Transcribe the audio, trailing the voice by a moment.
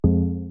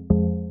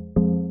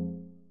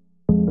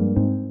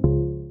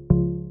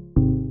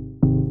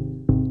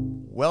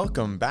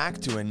Welcome back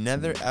to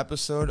another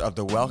episode of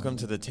the Welcome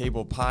to the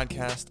Table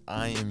podcast.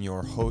 I am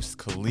your host,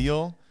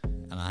 Khalil.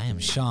 And I am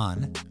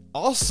Sean.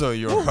 Also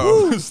your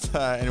host.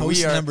 And Host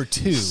we are number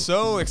 2.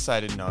 So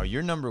excited. No,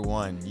 you're number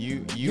 1.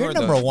 You're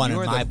number 1 in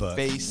my book.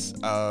 Face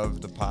of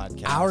the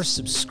podcast. Our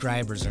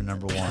subscribers are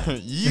number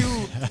 1.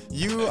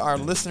 you, our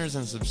listeners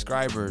and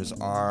subscribers,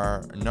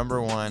 are number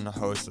 1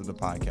 host of the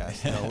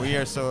podcast. We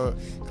are so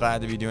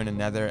glad to be doing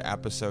another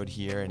episode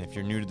here. And if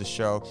you're new to the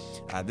show,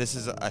 this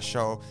is a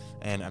show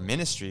and a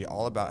ministry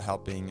all about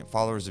helping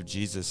followers of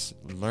Jesus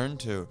learn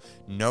to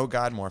know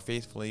God more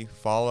faithfully,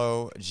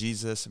 follow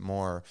Jesus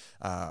more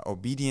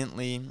obediently,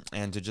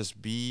 and to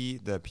just be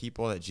the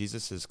people that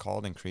Jesus has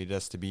called and created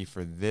us to be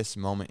for this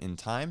moment in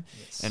time.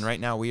 Yes. And right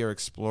now we are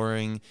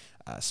exploring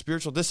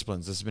spiritual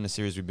disciplines. This has been a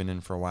series we've been in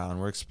for a while, and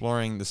we're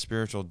exploring the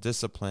spiritual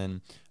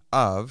discipline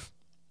of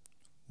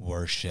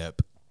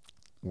Worship.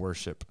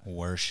 Which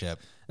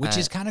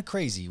is kind of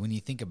crazy when you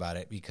think about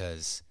it,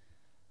 because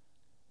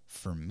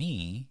for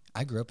me,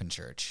 I grew up in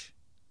church,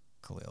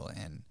 Khalil,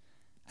 and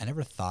I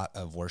never thought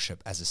of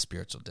worship as a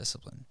spiritual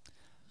discipline.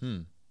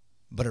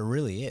 But it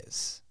really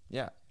is.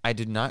 Yeah. I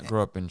did not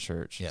grow up in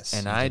church. Yes.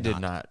 And I did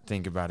not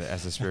think about it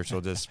as a spiritual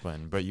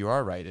discipline, but you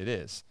are right, it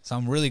is. So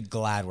I'm really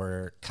glad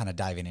we're kind of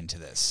diving into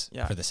this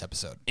for this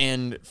episode.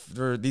 And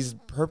for these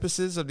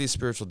purposes of these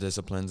spiritual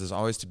disciplines is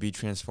always to be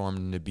transformed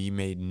and to be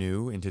made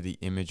new into the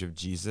image of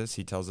Jesus.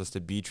 He tells us to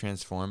be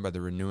transformed by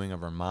the renewing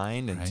of our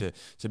mind and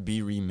to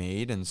be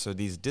remade. And so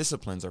these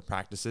disciplines are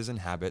practices and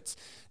habits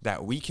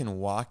that we can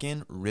walk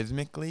in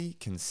rhythmically,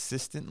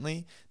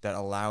 consistently, that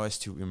allow us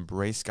to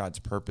embrace God's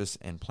purpose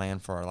and plan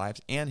for our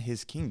lives and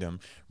his kingdom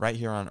right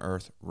here on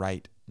earth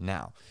right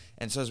now.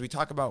 And so as we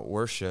talk about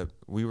worship,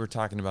 we were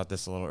talking about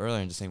this a little earlier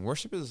and just saying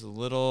worship is a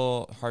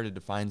little hard to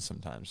define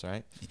sometimes,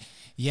 right?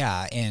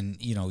 Yeah, and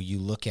you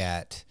look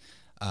at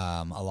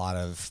a lot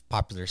of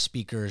popular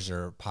speakers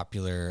or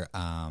popular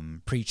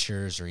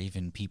preachers, or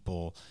even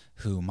people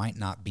who might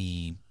not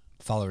be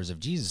followers of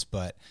Jesus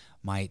but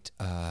might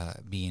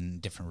be in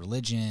different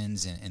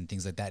religions and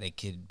things like that. It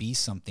could be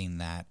something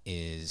that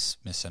is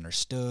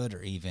misunderstood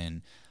or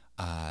even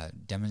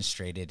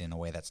demonstrated in a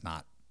way that's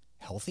not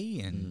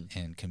healthy and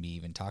can be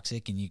even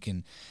toxic. And you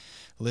can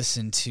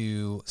listen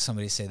to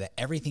somebody say that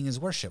everything is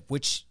worship,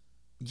 which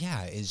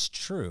is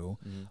true,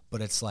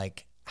 but it's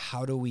like,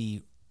 how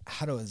does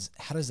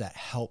that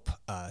help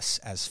us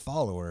as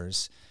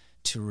followers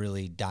to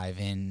really dive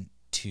in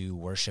to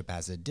worship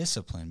as a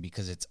discipline,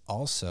 because it's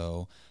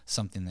also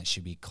something that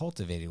should be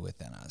cultivated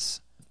within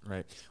us.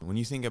 Right. When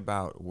you think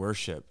about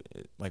worship,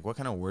 like what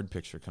kind of word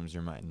picture comes to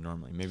your mind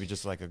normally? Maybe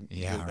just like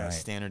a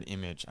standard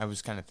image. I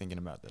was kind of thinking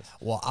about this.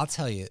 Well, I'll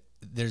tell you,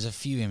 there's a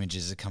few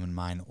images that come in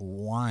mind.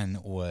 One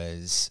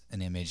was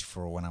an image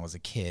for when I was a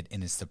kid,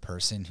 and it's the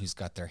person who's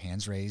got their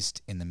hands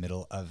raised in the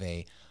middle of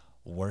a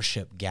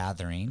worship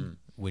gathering,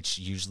 which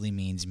usually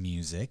means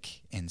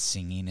music and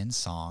singing and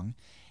song,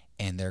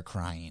 and they're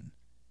crying.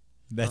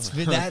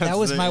 That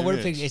was my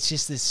word picture. It's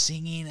just this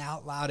singing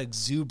out loud,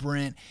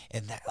 exuberant,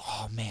 and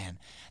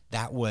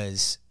that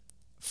was,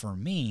 for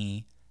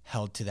me,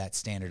 held to that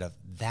standard of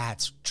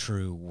that's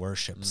true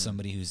worship.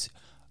 Somebody who's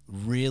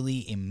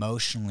really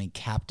emotionally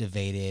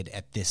captivated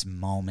at this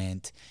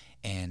moment,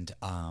 and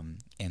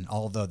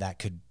although that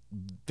could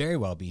very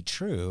well be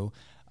true,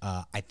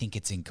 I think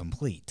it's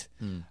incomplete.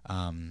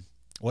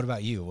 What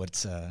about you?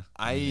 What's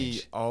I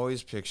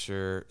always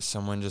picture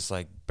someone just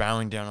like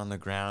bowing down on the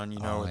ground,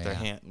 with their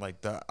hand,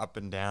 like the up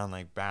and down,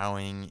 like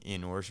bowing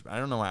in worship. I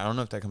don't know why. I don't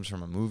know if that comes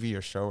from a movie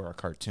or show or a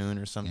cartoon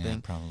or something. Yeah,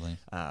 probably.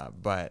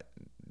 But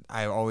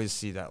I always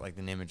see that like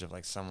an image of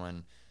like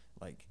someone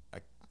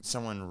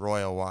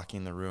royal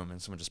walking the room,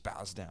 and someone just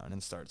bows down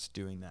and starts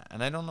doing that.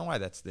 And I don't know why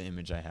that's the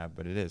image I have,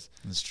 but it is.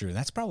 It's true.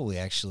 That's probably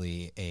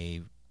actually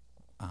a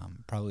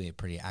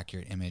pretty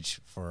accurate image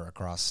for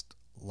across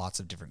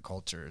lots of different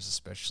cultures,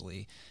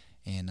 especially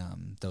in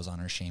those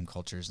honor shame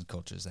cultures and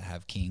cultures that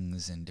have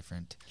kings and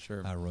different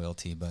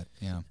royalty. But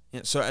yeah.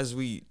 So as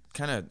we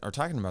kind of are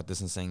talking about this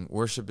and saying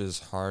worship is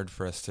hard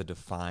for us to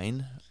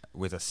define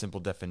with a simple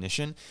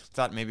definition,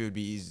 thought maybe it would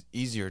be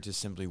easier to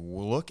simply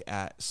look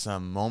at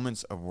some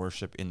moments of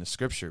worship in the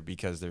scripture,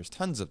 because there's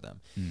tons of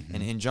them.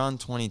 And in John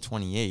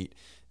 20:28,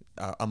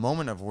 a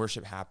moment of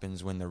worship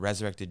happens when the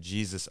resurrected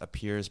Jesus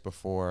appears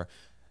before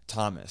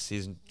Thomas.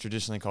 He's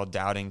traditionally called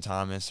Doubting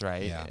Thomas,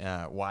 right?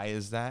 Yeah. Why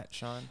is that,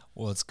 Sean?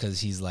 Well, it's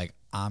because he's like,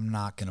 I'm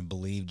not going to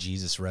believe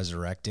Jesus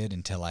resurrected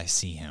until I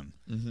see him.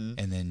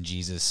 And then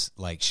Jesus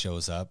like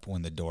shows up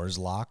when the door's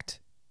locked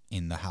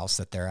in the house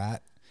that they're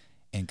at,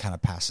 and kind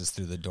of passes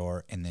through the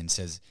door and then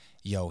says,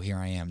 yo, here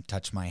I am,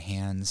 touch my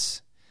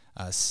hands,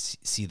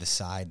 see the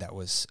side that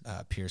was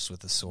pierced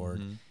with a sword.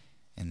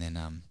 And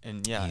then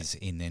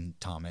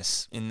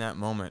Thomas. In that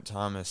moment,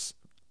 Thomas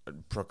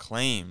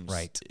proclaims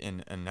right.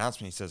 in an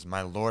announcement, he says,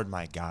 "My Lord,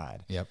 my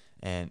God." Yep.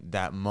 And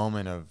that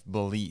moment of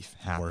belief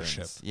happens.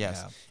 Worship.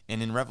 Yes. Yeah.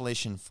 And in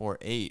Revelation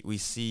 4:8, we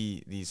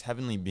see these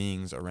heavenly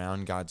beings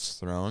around God's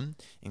throne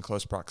in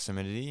close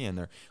proximity, and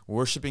they're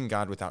worshiping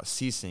God without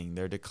ceasing.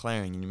 They're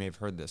declaring, and you may have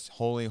heard this,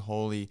 "Holy,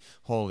 holy,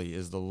 holy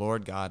is the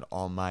Lord God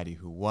Almighty,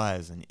 who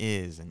was and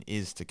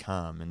is to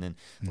come." And then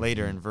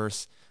later in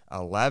verse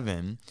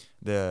 11,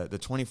 the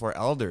 24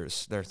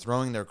 elders, they're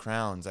throwing their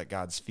crowns at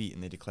God's feet,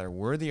 and they declare,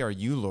 "Worthy are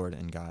you, Lord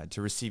and God,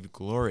 to receive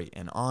glory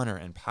and honor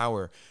and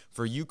power,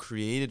 for you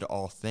created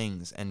all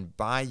things, and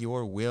by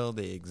your will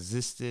they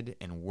existed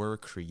and were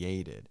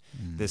created."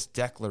 This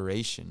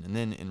declaration. And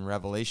then in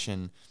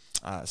Revelation,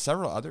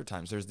 several other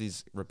times, there's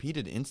these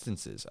repeated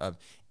instances of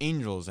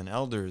angels and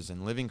elders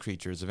and living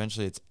creatures.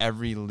 Eventually, it's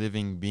every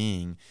living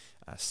being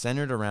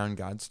centered around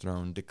God's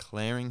throne,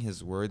 declaring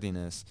his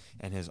worthiness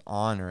and his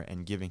honor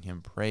and giving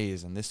him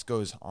praise. And this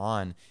goes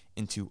on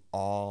into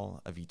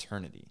all of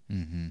eternity.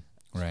 Mm-hmm.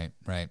 Right,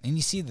 right. And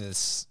you see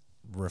this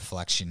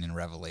reflection in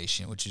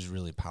Revelation, which is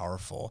really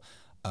powerful,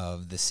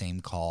 of the same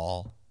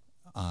call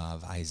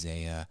of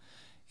Isaiah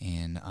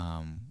and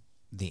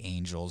the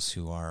angels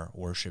who are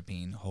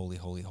worshiping holy,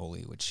 holy,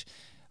 holy, which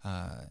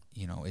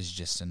is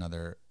just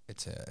another.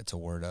 It's a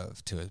word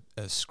to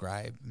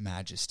ascribe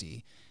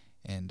majesty,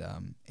 and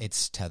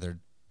it's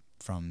tethered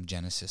from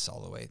Genesis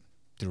all the way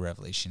through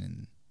Revelation,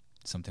 and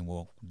something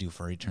we'll do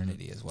for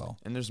eternity as well.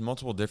 And there's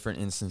multiple different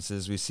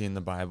instances we see in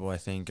the Bible. I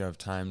think of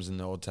times in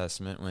the Old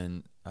Testament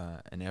when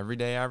an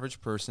everyday average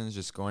person is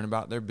just going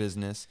about their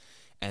business,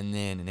 and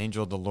then an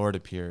angel of the Lord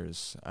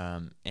appears,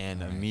 and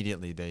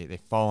immediately they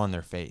fall on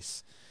their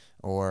face.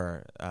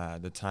 Or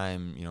the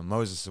time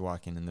Moses is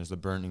walking and there's a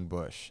burning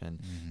bush, and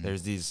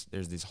there's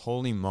these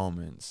holy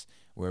moments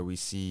where we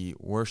see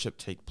worship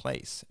take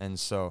place. And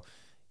so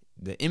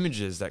the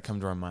images that come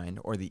to our mind,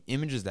 or the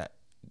images that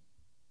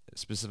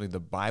specifically the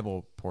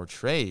Bible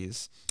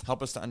portrays,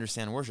 help us to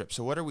understand worship.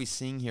 So what are we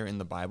seeing here in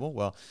the Bible?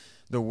 Well,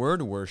 the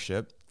word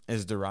worship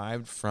is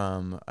derived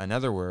from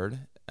another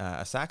word,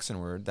 a Saxon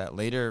word that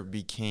later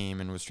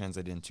became and was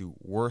translated into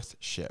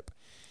worthship.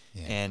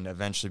 Yeah. And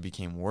eventually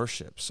became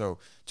worship. So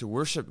to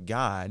worship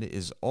God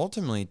is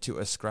ultimately to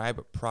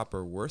ascribe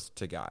proper worth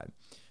to God,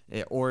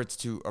 or it's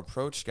to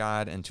approach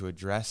God and to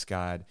address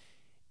God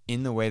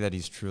in the way that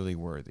he's truly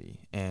worthy.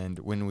 And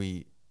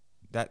when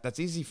that's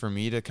easy for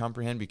me to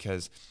comprehend,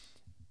 because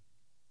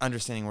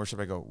understanding worship,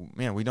 I go,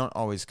 man, we don't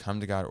always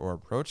come to God or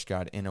approach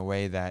God in a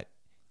way that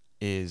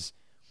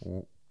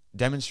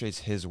demonstrates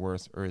his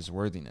worth or his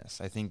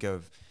worthiness. I think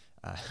of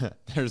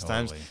there's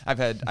times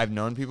I've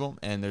known people,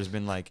 and there's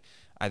been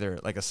either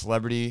a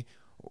celebrity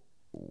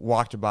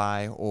walked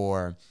by,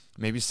 or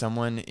maybe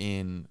someone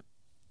in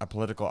a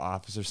political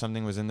office or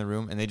something was in the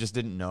room, and they just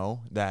didn't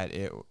know that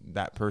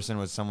that person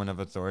was someone of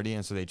authority,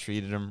 and so they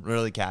treated him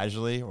really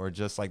casually, or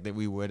just like that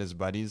we would as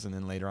buddies, and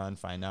then later on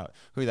find out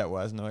who that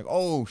was, and they're like,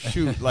 "Oh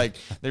shoot!"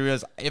 They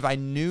realize, if I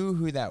knew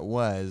who that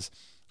was,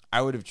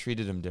 I would have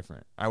treated them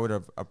different. I would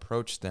have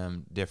approached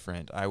them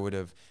different. I would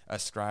have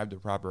ascribed the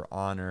proper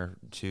honor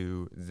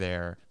to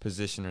their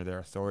position or their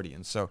authority.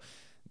 And so,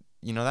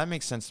 that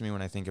makes sense to me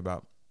when I think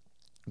about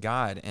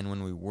God, and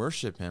when we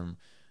worship him,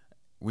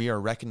 we are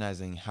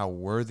recognizing how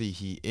worthy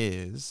he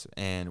is,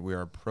 and we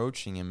are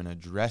approaching him and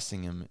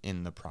addressing him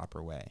in the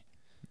proper way.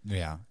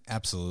 Yeah,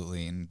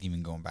 absolutely. And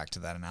even going back to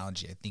that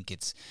analogy, I think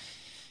it's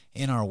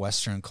in our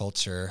Western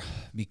culture,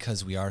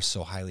 because we are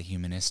so highly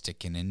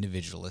humanistic and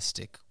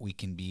individualistic, we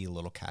can be a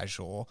little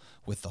casual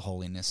with the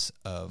holiness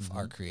of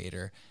our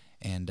Creator.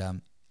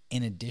 And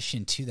in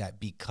addition to that,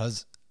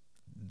 because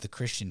the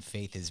Christian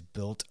faith is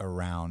built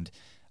around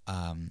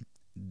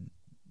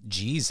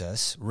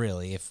Jesus,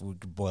 really, if we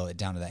boil it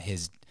down to that,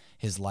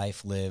 his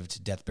life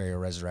lived, death, burial,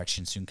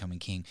 resurrection, soon coming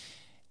King,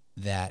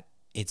 that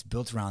it's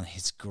built around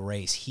his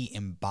grace. He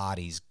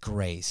embodies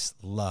grace,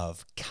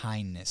 love,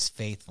 kindness,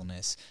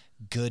 faithfulness,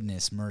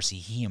 goodness, mercy.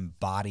 He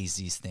embodies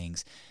these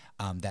things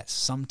that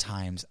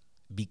sometimes,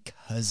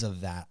 because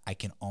of that, I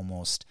can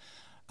almost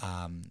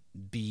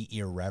be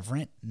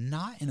irreverent,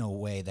 not in a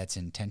way that's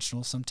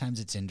intentional. Sometimes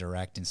it's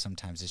indirect, and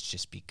sometimes it's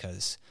just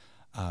because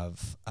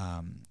of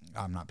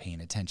I'm not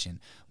paying attention.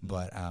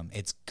 But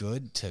it's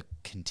good to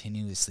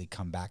continuously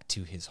come back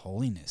to his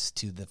holiness,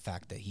 to the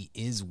fact that he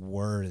is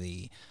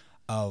worthy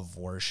of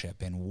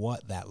worship, and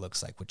what that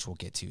looks like, which we'll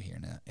get to here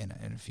in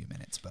a few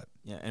minutes. But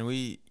yeah, and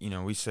we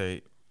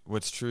say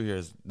what's true here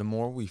is the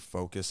more we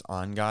focus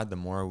on God, the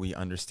more we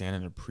understand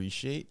and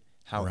appreciate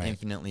how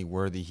infinitely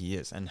worthy he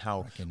is, and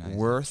how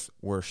worth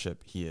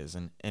worship he is.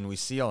 And we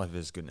see all of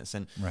his goodness.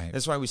 And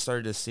that's why we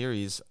started a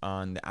series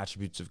on the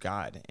attributes of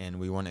God. And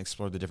we want to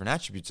explore the different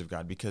attributes of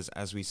God, because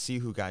as we see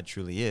who God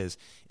truly is,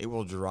 it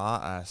will draw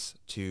us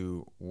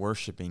to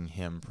worshiping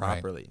him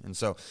properly. And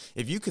so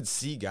if you could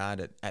see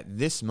God at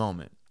this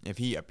moment, if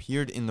he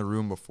appeared in the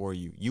room before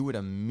you, you would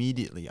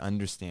immediately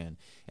understand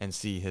and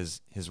see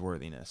his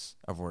worthiness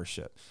of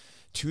worship,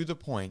 to the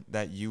point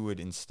that you would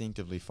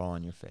instinctively fall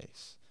on your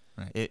face.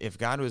 If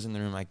God was in the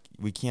room,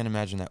 we can't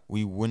imagine that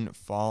we wouldn't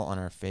fall on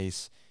our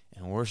face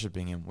and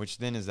worshiping him, which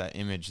then is that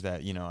image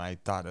that, I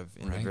thought of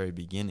in the very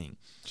beginning.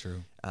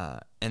 True.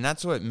 And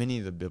that's what many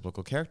of the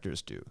biblical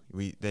characters do.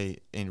 They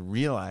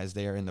realize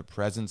they are in the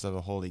presence of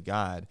a holy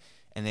God,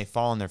 and they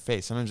fall on their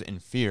face, sometimes in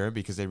fear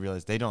because they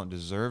realize they don't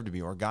deserve to be,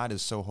 or God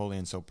is so holy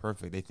and so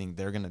perfect. They think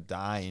they're going to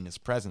die in his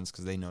presence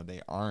because they know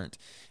they aren't.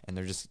 And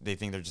they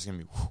think they're just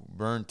going to be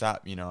burnt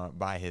up,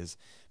 by his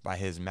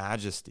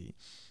majesty.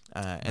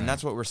 And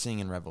that's what we're seeing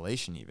in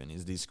Revelation even,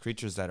 is these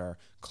creatures that are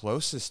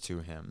closest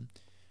to him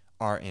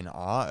are in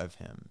awe of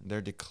him.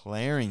 They're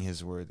declaring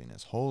his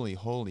worthiness. Holy,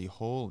 holy,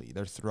 holy.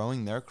 They're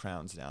throwing their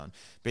crowns down,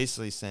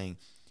 basically saying,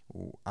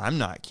 I'm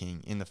not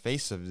king. In the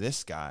face of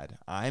this God,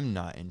 I'm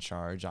not in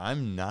charge.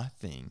 I'm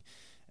nothing.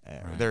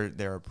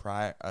 They're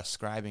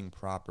ascribing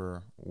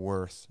proper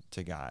worth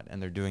to God,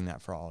 and they're doing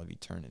that for all of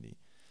eternity.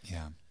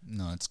 Yeah.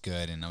 No, it's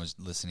good. And I was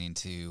listening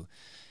to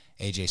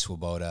AJ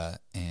Swoboda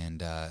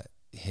and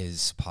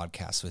his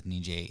podcast with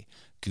Nijay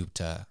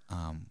Gupta.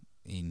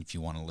 And if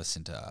you want to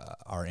listen to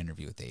our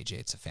interview with AJ,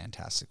 it's a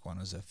fantastic one.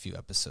 It was a few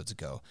episodes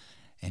ago.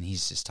 And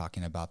he's just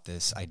talking about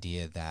this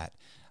idea that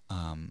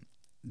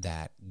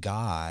that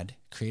God,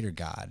 Creator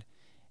God,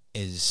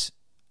 we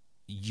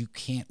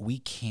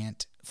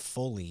can't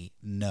fully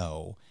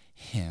know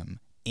him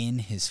in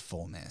his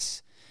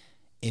fullness.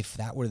 If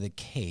that were the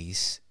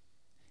case,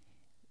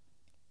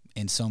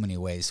 in so many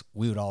ways,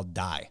 we would all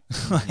die.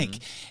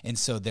 And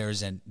so there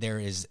is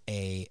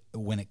a,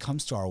 when it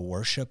comes to our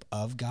worship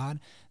of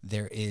God,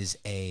 there is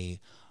a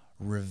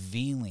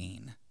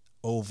revealing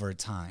over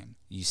time.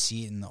 You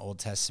see it in the Old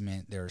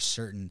Testament. There are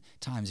certain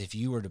times, if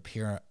you were to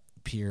appear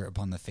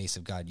upon the face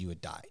of God, you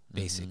would die,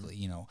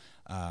 basically.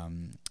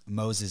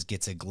 Moses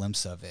gets a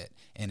glimpse of it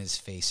and his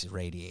face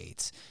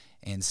radiates.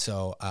 And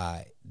so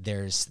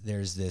there's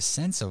this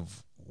sense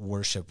of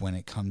worship when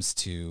it comes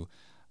to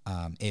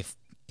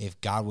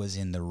if God was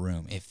in the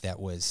room, if that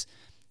was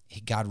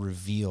God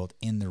revealed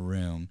in the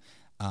room,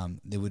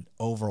 they would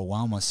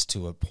overwhelm us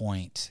to a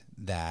point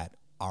that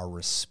our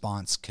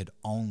response could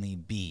only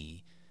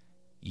be,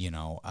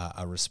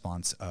 a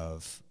response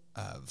of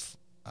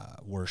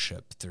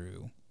worship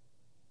through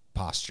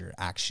posture,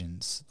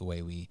 actions, the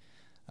way we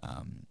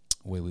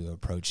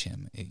approach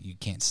him. You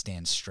can't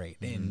stand straight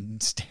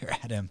and stare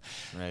at him.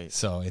 Right.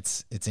 So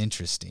it's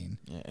interesting.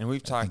 Yeah, and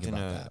we've talked in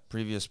a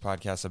previous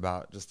podcast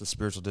about just the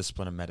spiritual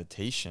discipline of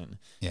meditation.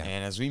 Yeah.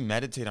 And as we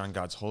meditate on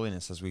God's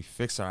holiness, as we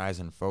fix our eyes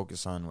and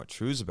focus on what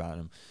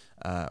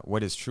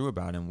is true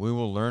about him, we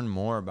will learn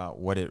more about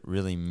what it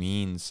really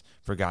means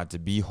for God to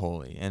be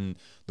holy. And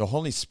the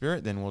Holy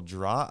Spirit then will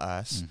draw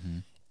us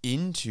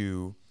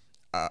into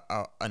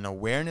an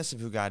awareness of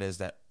who God is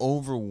that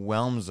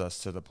overwhelms us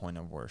to the point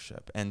of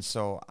worship. And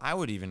so I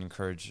would even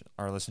encourage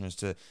our listeners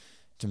to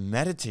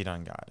meditate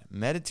on God,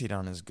 meditate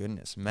on his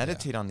goodness,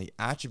 meditate on the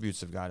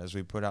attributes of God as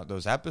we put out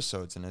those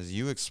episodes, and as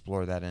you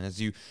explore that, and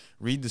as you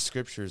read the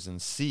scriptures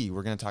and see,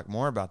 we're going to talk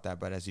more about that,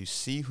 but as you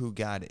see who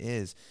God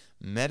is,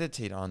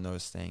 meditate on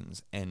those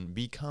things and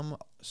become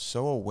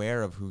so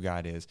aware of who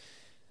God is.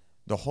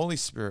 The Holy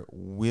Spirit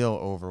will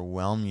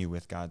overwhelm you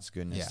with God's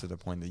goodness to the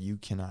point that you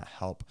cannot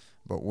help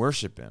but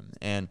worship him.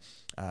 And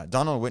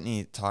Donald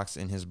Whitney talks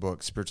in his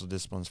book, Spiritual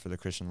Disciplines for the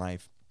Christian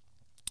Life,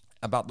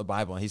 about the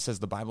Bible. He says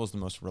the Bible is the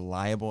most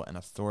reliable and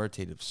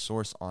authoritative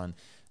source on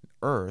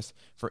earth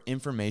for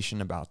information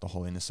about the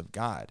holiness of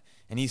God.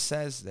 And he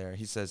says,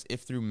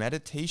 if through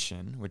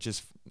meditation, which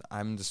is,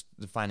 I'm just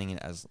defining it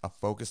as a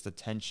focused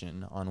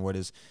attention on what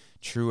is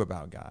true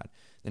about God,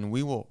 then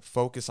we will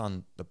focus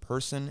on the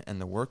person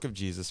and the work of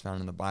Jesus found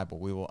in the Bible.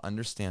 We will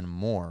understand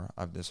more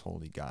of this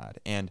holy God.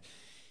 And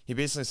he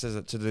basically says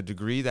that to the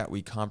degree that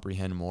we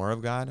comprehend more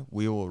of God,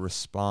 we will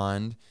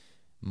respond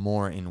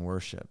more in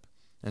worship.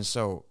 And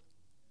so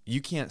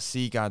you can't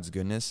see God's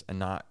goodness and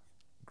not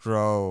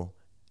grow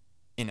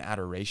in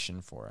adoration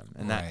for him.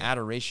 And that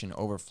adoration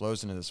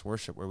overflows into this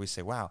worship where we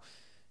say, wow,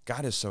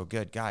 God is so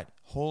good. God,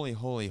 holy,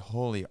 holy,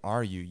 holy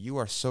are you. You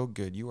are so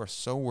good. You are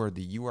so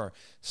worthy. You are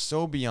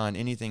so beyond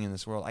anything in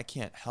this world. I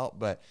can't help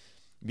but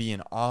be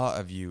in awe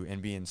of you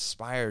and be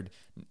inspired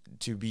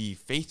to be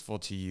faithful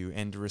to you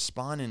and to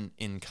respond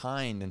in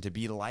kind and to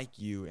be like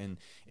you. And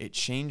it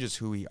changes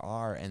who we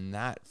are. And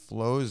that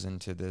flows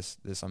into this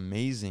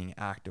amazing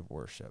act of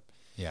worship.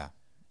 Yeah,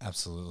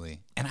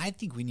 absolutely. And I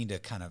think we need to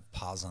kind of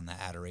pause on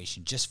that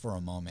adoration just for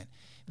a moment,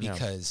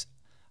 because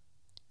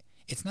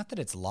it's not that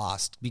it's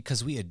lost,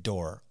 because we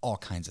adore all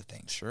kinds of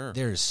things. Sure.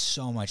 There is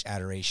so much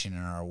adoration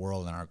in our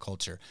world and our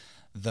culture.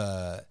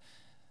 The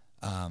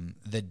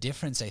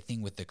difference, I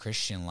think, with the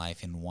Christian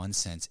life in one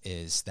sense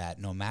is that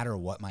no matter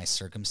what my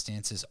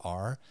circumstances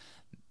are,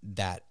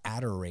 that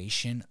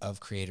adoration of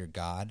Creator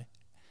God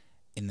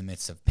in the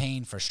midst of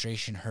pain,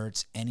 frustration,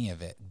 hurts, any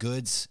of it,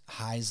 goods,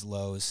 highs,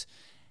 lows,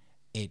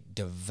 it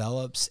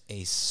develops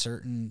a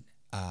certain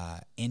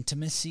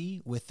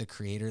intimacy with the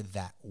Creator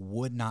that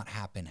would not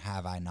happen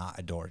have I not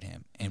adored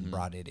him and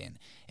brought it in.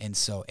 And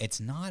so it's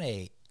not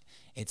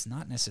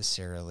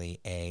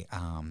necessarily a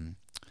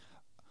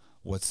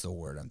what's the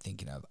word I'm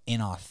thinking of?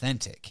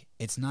 Inauthentic.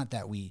 It's not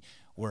that we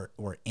we're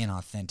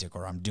inauthentic,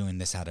 or I'm doing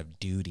this out of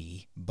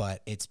duty,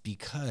 but it's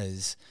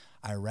because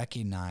I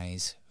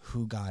recognize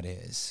who God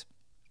is.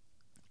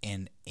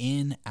 And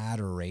in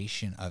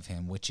adoration of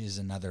him, which is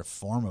another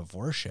form of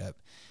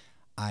worship,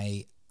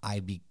 I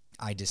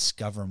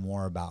discover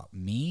more about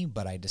me,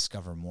 but I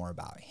discover more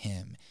about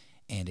him.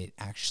 And I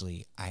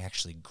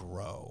actually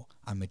grow.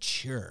 I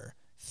mature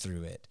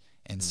through it.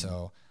 And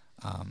so,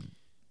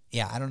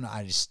 I don't know.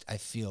 I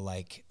feel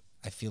like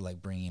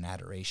bringing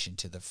adoration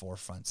to the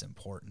forefront is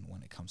important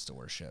when it comes to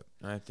worship.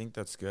 I think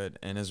that's good.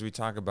 And as we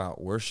talk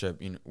about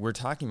worship, we're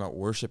talking about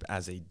worship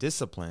as a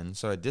discipline.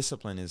 So a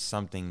discipline is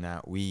something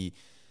that we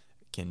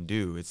can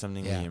do. It's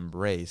something we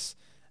embrace.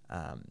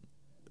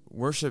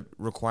 Worship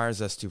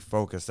requires us to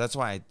focus. That's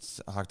why I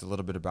talked a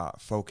little bit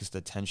about focused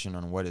attention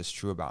on what is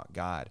true about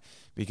God,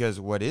 because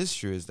what is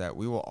true is that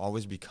we will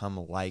always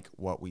become like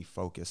what we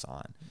focus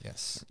on.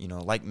 Yes.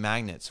 Like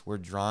magnets, we're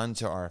drawn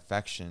to our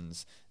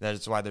affections.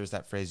 That's why there's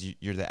that phrase,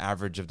 you're the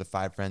average of the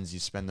 5 friends you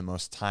spend the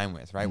most time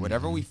with, right? Mm-hmm.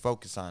 Whatever we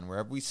focus on,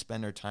 wherever we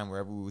spend our time,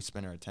 wherever we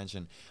spend our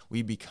attention,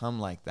 we become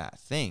like that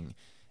thing.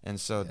 And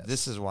so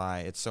this is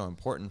why it's so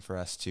important for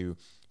us to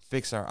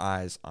fix our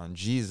eyes on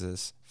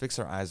Jesus, fix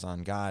our eyes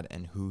on God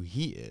and who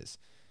he is.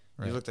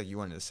 Right. You looked like you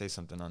wanted to say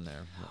something on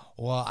there.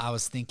 Well, I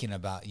was thinking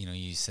about,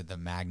 you said the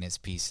magnets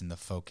piece and the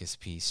focus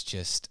piece.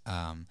 Just,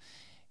 I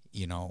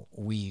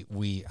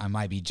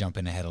might be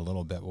jumping ahead a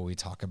little bit when we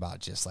talk about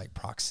just like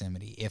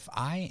proximity. If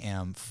I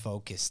am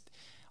focused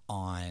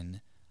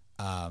on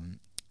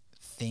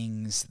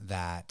things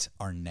that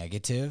are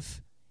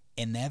negative,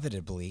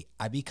 inevitably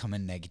I become a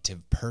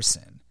negative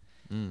person.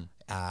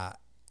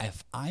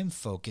 If I'm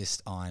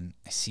focused on,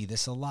 I see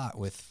this a lot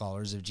with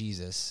followers of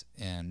Jesus,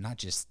 and not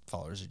just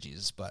followers of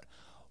Jesus, but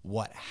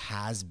what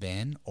has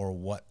been or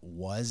what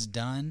was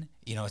done.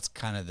 It's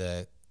kind of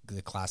the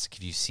classic,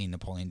 if you've seen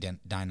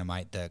Napoleon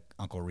Dynamite, the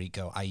Uncle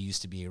Rico, I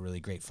used to be a really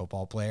great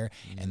football player,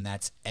 and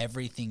that's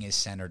everything is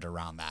centered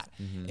around that.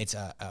 It's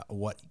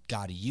what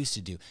God used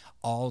to do.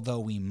 Although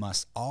we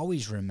must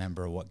always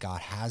remember what God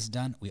has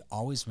done, we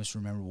always must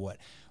remember what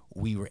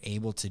we were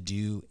able to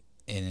do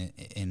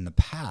in the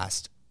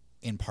past,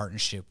 in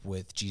partnership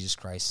with Jesus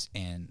Christ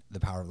and the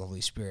power of the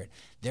Holy Spirit.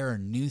 There are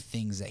new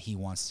things that he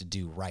wants to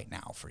do right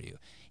now for you.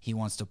 He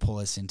wants to pull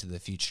us into the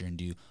future and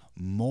do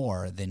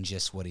more than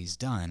just what he's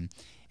done.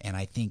 And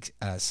I think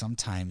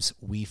sometimes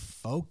we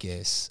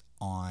focus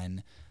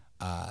on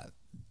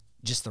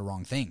just the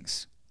wrong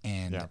things.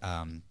 And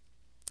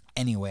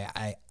anyway,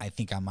 I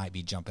think I might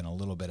be jumping a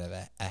little bit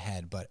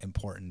ahead, but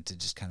important to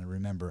just kind of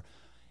remember,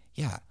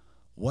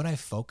 what I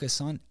focus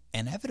on,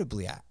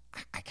 inevitably I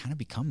kind of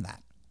become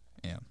that.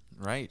 Yeah.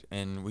 Right.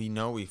 And we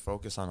know we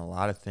focus on a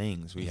lot of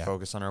things. We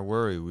focus on our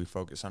worry. We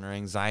focus on our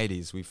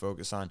anxieties. We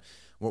focus on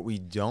what we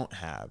don't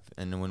have.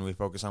 And when we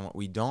focus on what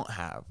we don't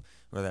have,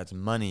 whether that's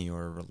money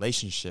or a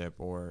relationship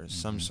or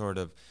some sort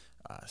of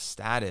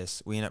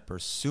status, we end up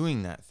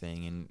pursuing that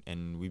thing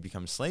and we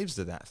become slaves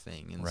to that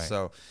thing. And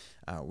so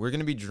we're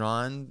going to be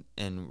drawn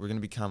and we're going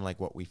to become like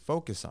what we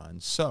focus on.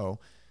 So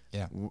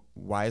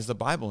why is the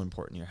Bible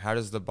important here? How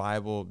does the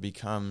Bible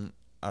become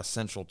a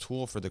central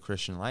tool for the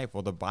Christian life?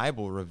 Well, the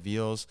Bible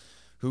reveals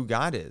who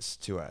God is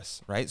to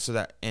us, right? So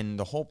that, and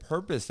the whole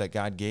purpose that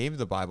God gave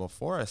the Bible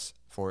for us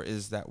for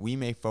is that we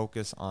may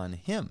focus on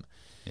him.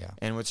 Yeah.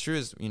 And what's true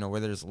is,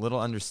 where there's little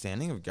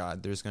understanding of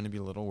God, there's going to be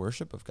little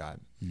worship of God.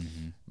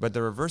 But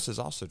the reverse is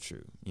also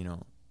true.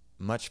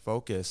 Much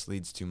focus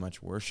leads to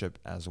much worship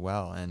as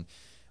well. And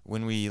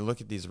when we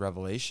look at these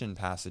Revelation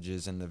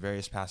passages and the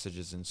various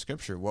passages in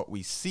Scripture, what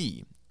we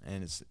see,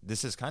 and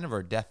this is kind of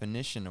our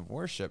definition of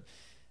worship.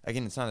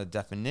 Again, it's not a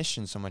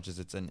definition so much as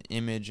it's an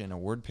image and a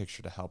word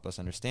picture to help us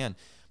understand.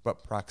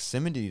 But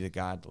proximity to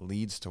God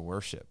leads to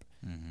worship.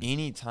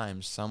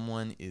 Anytime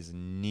someone is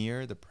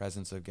near the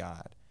presence of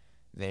God,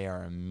 they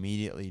are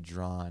immediately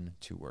drawn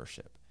to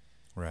worship.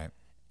 Right.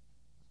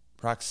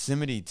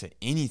 Proximity to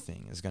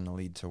anything is going to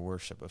lead to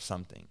worship of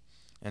something.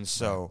 And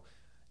so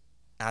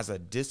as a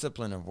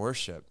discipline of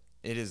worship,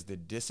 it is the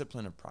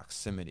discipline of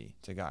proximity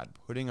to God,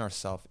 putting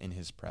ourselves in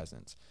his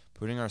presence,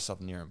 putting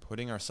ourselves near him,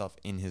 putting ourselves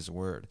in his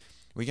word.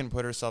 We can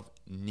put ourselves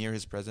near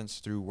his presence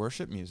through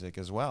worship music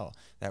as well,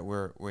 that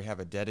we have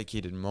a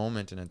dedicated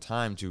moment and a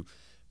time to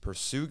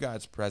pursue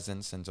God's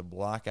presence and to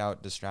block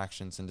out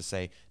distractions and to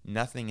say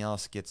nothing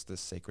else gets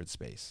this sacred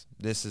space.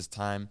 This is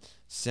time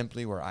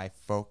simply where I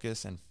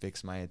focus and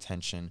fix my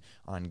attention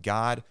on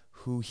God,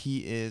 who he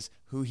is,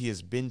 who he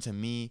has been to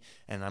me,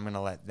 and I'm going to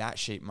let that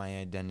shape my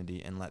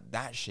identity and let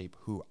that shape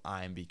who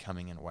I'm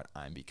becoming and what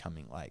I'm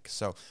becoming like.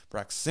 So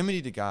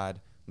proximity to God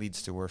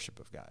leads to worship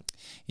of God.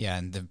 Yeah,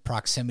 and the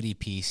proximity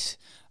piece,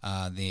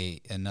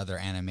 another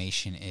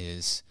animation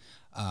is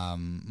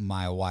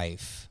my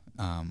wife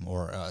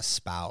or a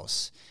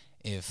spouse.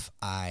 If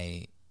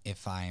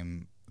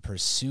I'm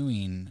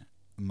pursuing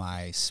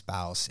my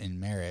spouse in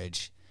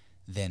marriage,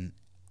 then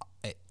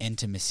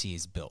intimacy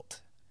is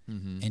built.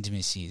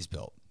 Intimacy is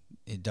built.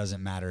 It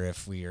doesn't matter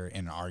if we are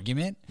in an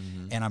argument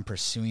and I'm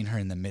pursuing her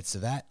in the midst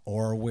of that,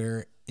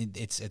 or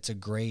it's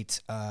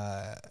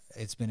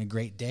been a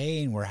great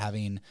day and we're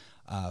having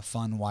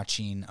fun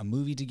watching a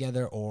movie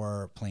together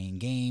or playing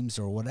games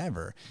or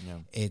whatever. Yeah.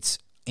 It's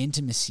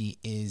intimacy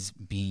is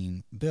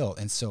being built.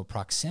 And so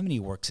proximity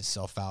works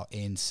itself out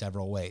in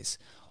several ways.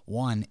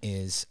 One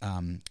is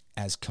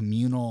as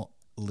communal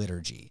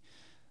liturgy.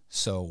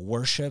 So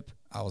worship,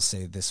 I will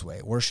say it this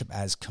way, worship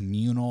as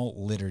communal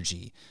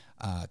liturgy,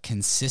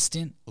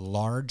 consistent,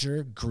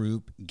 larger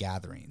group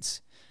gatherings.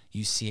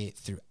 You see it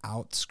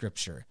throughout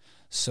Scripture.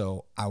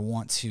 So I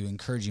want to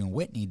encourage you, and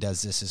Whitney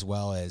does this as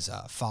well as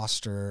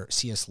Foster,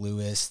 C.S.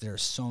 Lewis. There are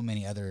so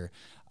many other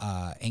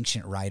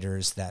ancient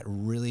writers that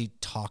really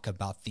talk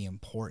about the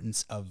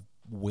importance of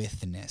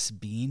witness,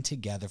 being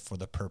together for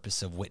the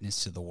purpose of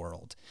witness to the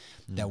world.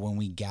 That when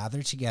we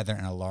gather together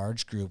in a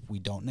large group, we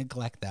don't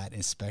neglect that,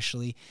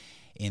 especially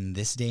in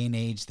this day and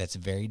age that's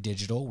very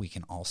digital. We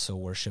can also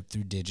worship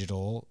through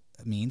digital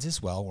means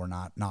as well. We're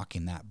not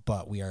knocking that,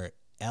 but we are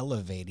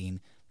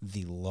elevating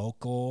the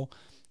local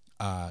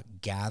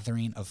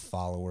gathering of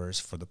followers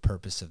for the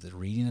purpose of the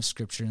reading of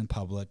Scripture in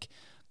public,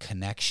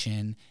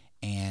 connection,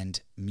 and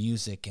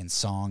music and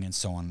song and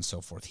so on and so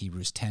forth.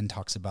 Hebrews 10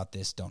 talks about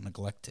this. Don't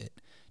neglect it.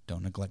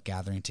 Don't neglect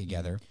gathering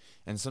together.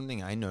 And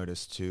something I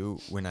noticed too,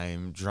 when I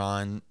am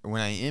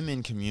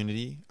in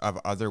community of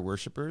other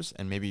worshipers,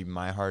 and maybe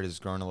my heart has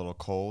grown a little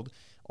cold,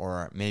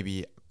 or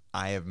maybe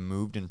I have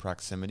moved in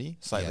proximity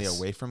slightly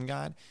away from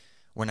God,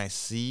 when I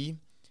see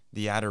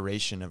the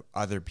adoration of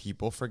other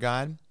people for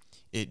God,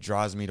 it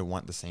draws me to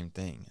want the same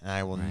thing. And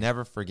I will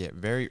never forget,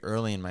 very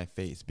early in my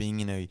faith, being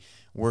in a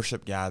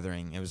worship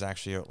gathering. It was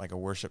actually like a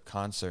worship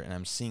concert, and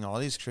I'm seeing all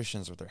these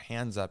Christians with their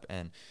hands up,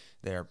 and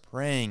they're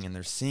praying and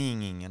they're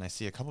singing, and I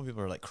see a couple of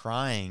people are like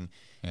crying,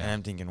 and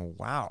I'm thinking,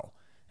 wow.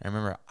 And I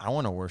remember, I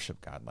want to worship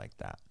God like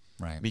that.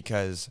 Right.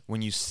 Because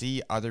when you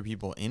see other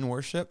people in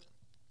worship,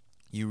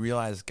 you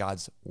realize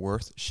God's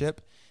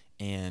worship,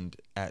 and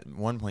at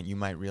one point you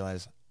might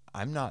realize,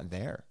 I'm not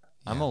there.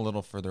 I'm a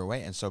little further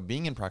away. And so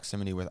being in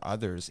proximity with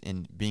others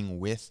and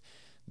being with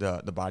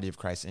the body of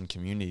Christ in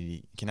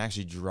community can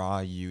actually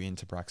draw you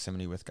into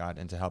proximity with God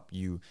and to help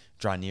you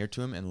draw near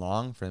to him and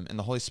long for him. And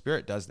the Holy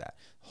Spirit does that.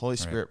 The Holy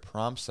Spirit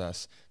prompts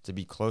us to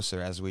be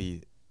closer as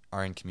we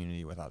are in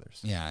community with others.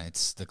 Yeah,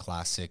 it's the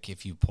classic,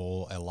 if you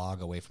pull a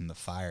log away from the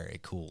fire,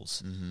 it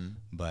cools. Mm-hmm.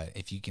 But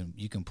if you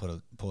can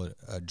pull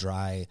a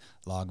dry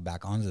log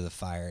back onto the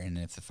fire, and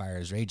if the fire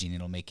is raging,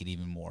 it'll make it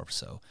even more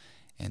so.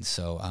 And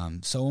so,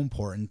 so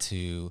important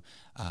to,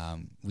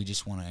 we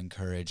just want to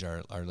encourage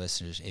our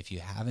listeners, if you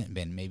haven't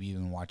been, maybe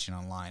you've been watching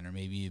online, or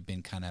maybe you've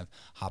been kind of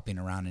hopping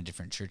around in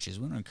different churches,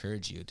 we want to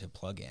encourage you to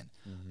plug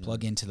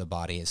into the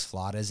body. As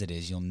flawed as it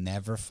is, you'll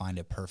never find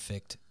a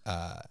perfect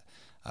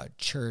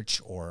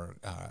church or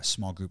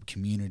small group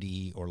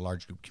community or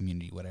large group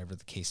community, whatever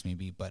the case may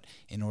be. But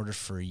in order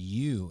for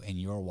you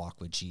and your walk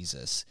with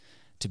Jesus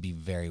to be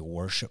very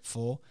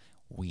worshipful,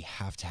 we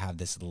have to have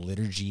this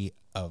liturgy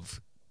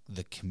of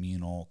the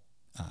communal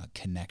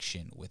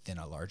connection within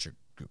a larger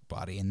group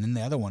body. And then the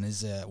other one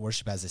is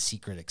worship as a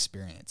secret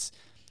experience.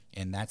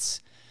 And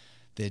that's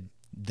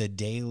the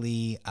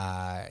daily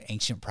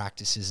ancient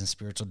practices and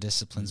spiritual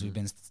disciplines we've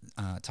been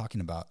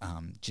talking about,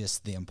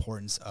 just the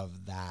importance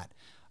of that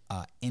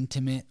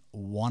intimate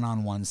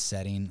one-on-one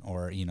setting,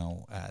 or,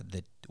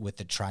 with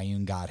the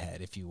triune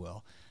Godhead, if you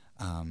will,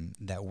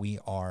 that we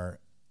are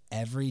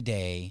every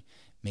day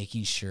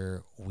making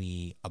sure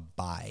we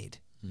abide,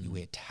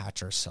 we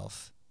attach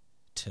ourselves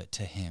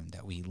to him,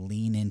 that we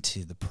lean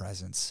into the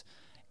presence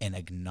and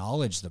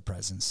acknowledge the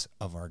presence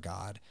of our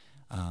God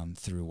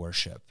through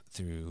worship,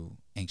 through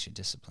ancient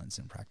disciplines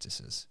and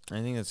practices.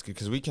 I think that's good,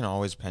 because we can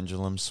always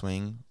pendulum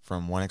swing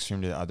from one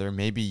extreme to the other.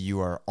 Maybe you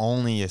are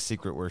only a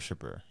secret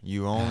worshiper.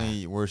 You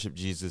only worship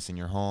Jesus in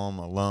your home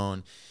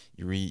alone.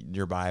 You read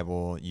your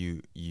Bible.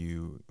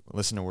 You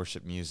listen to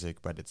worship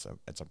music, but it's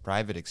a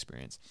private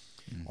experience.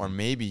 Mm-hmm. Or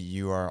maybe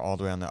you are all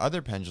the way on the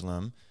other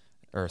pendulum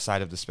or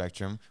side of the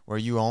spectrum, where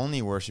you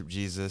only worship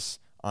Jesus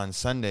on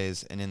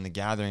Sundays and in the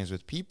gatherings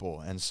with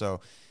people. And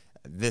so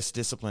this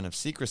discipline of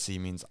secrecy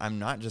means I'm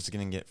not just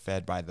going to get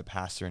fed by the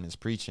pastor and his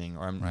preaching,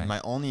 or my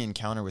only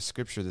encounter with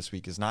Scripture this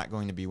week is not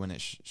going to be when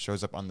it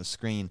shows up on the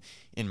screen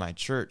in my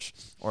church,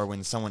 or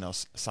when someone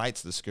else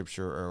cites the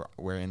Scripture, or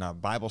we're in a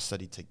Bible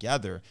study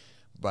together,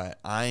 but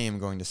I am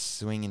going to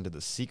swing into the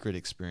secret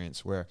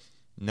experience where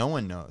no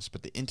one knows,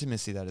 but the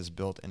intimacy that is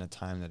built in a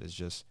time that is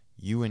just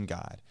you and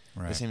God.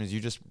 Right. The same as you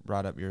just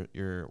brought up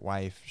your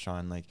wife,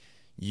 Sean, like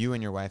you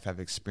and your wife have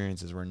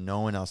experiences where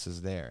no one else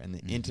is there, and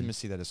the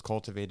intimacy that is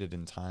cultivated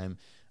in time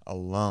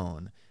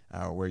alone,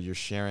 where you're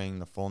sharing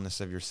the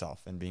fullness of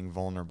yourself and being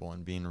vulnerable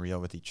and being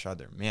real with each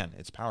other. Man,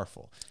 it's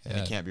powerful, and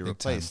it can't be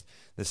replaced.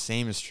 The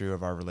same is true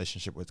of our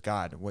relationship with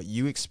God. What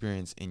you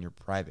experience in your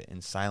private,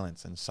 in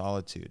silence and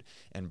solitude,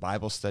 and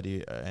Bible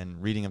study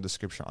and reading of the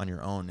Scripture on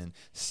your own, and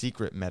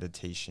secret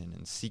meditation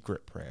and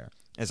secret prayer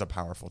is a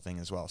powerful thing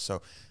as well.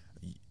 So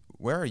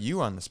where are you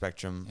on the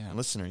spectrum,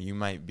 listener? You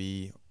might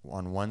be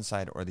on one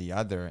side or the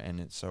other,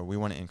 and so we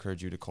want to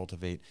encourage you to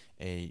cultivate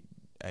a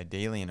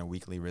daily and a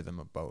weekly rhythm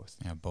of both.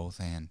 Yeah,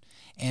 both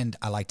and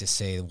I like to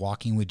say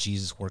walking with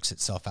Jesus works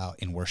itself out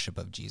in worship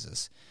of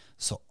Jesus.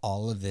 So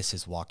all of this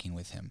is walking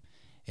with him.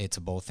 It's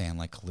a both and,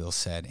 like Khalil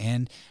said.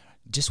 And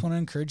just want to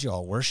encourage you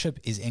all, worship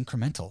is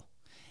incremental.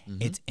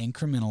 Mm-hmm. It's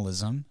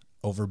incrementalism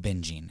over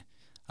binging.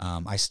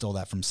 I stole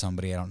that from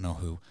somebody, I don't know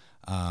who.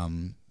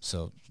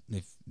 So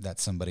if that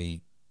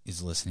somebody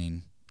is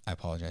listening, I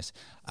apologize.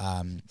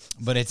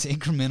 But it's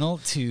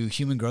incremental to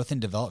human growth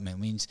and development.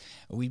 It means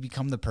we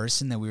become the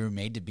person that we were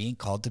made to be and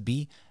called to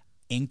be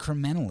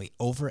incrementally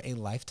over a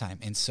lifetime.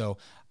 And so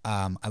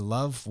I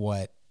love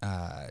what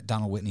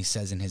Donald Whitney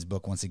says in his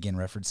book, once again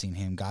referencing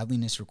him: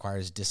 godliness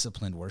requires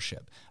disciplined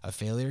worship. A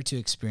failure to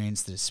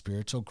experience the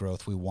spiritual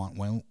growth we want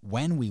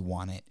when we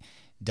want it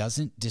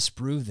doesn't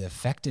disprove the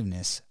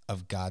effectiveness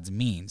of God's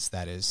means.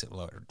 That is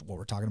what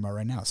we're talking about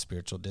right now: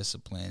 spiritual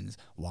disciplines,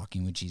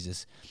 walking with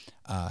Jesus,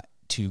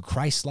 to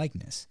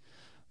Christ-likeness,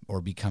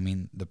 or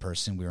becoming the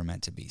person we were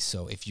meant to be.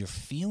 So if you're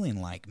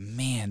feeling like,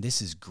 man,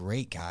 this is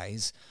great,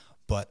 guys,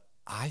 but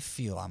I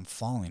feel I'm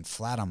falling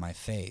flat on my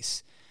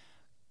face,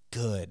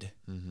 good.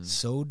 Mm-hmm.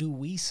 So do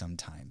we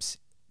sometimes,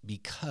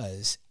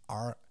 because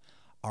our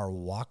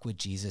walk with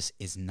Jesus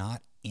is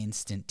not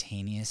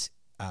instantaneous,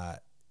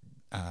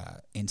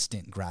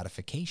 instant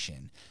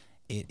gratification.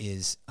 It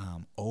is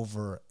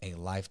over a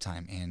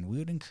lifetime. And we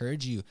would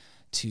encourage you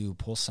to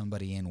pull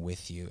somebody in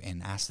with you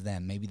and ask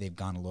them. Maybe they've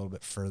gone a little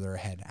bit further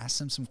ahead. Ask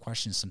them some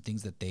questions, some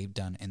things that they've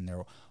done in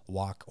their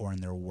walk or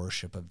in their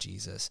worship of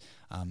Jesus.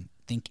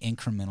 Think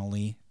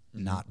incrementally,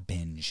 not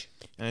binge.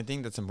 And I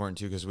think that's important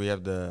too, because we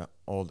have the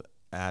old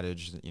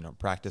adage that,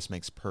 practice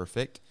makes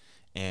perfect,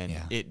 and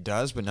it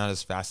does, but not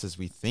as fast as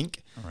we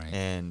think. Right.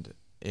 And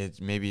it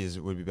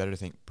would be better to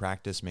think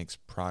practice makes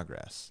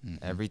progress. Mm-hmm.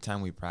 Every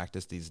time we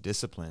practice these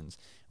disciplines,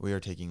 we are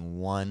taking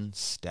one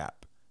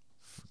step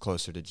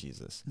closer to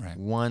Jesus, right.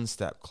 One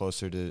step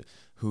closer to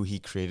who he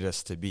created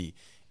us to be.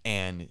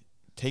 And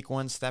take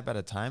one step at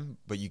a time,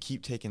 but you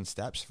keep taking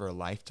steps for a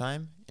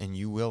lifetime, and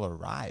you will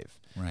arrive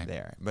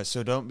there. But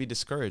so don't be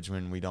discouraged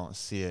when we don't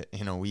see it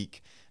in a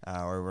week,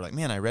 or we're like,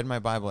 man, I read my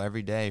Bible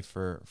every day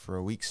for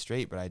a week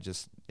straight, but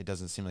it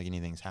doesn't seem like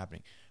anything's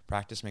happening.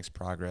 Practice makes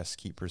progress.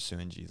 Keep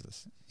pursuing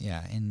Jesus.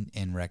 Yeah,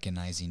 and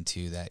recognizing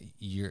too that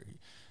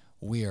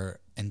we are,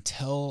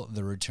 until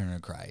the return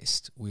of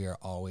Christ, we are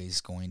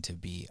always going to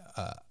be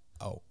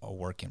a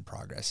work in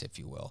progress, if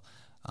you will,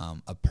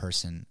 a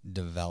person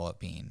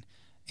developing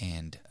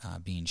and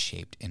being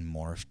shaped and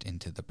morphed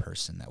into the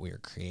person that we are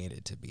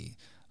created to be.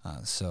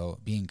 So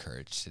be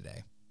encouraged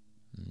today.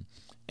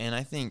 And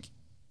I think,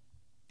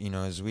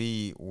 as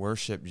we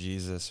worship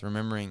Jesus,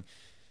 remembering,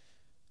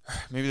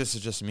 maybe this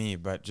is just me,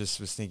 but just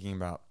was thinking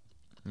about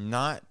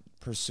not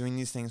pursuing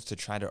these things to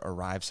try to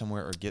arrive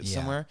somewhere or get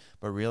somewhere,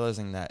 but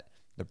realizing that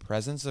the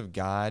presence of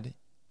God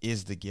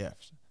is the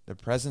gift. The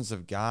presence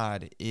of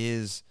God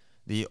is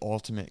the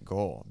ultimate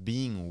goal,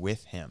 being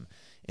with him.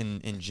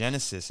 In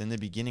Genesis, in the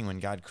beginning, when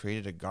God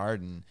created a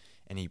garden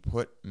and he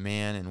put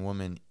man and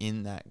woman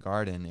in that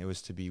garden, it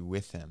was to be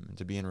with him,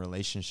 to be in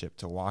relationship,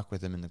 to walk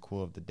with him in the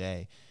cool of the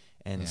day.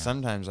 And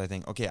sometimes I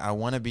think, okay, I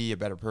want to be a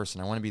better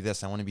person. I want to be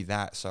this. I want to be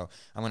that. So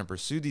I'm going to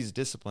pursue these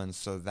disciplines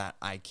so that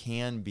I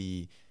can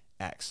be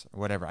X, or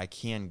whatever. I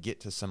can get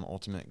to some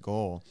ultimate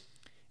goal.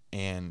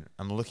 And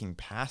I'm looking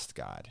past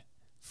God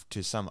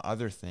to some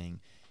other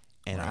thing.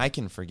 And I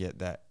can forget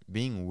that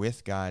being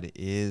with God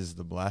is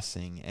the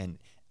blessing. And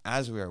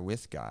as we are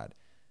with God,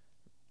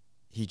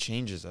 he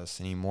changes us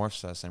and he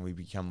morphs us and we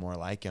become more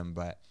like him.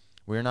 But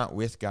we're not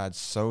with God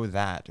so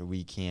that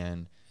we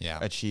can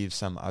achieve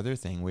some other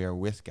thing. We are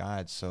with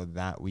God so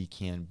that we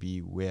can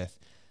be with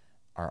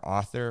our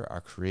author, our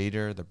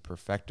creator, the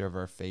perfecter of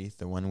our faith,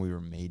 the one we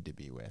were made to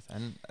be with.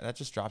 And that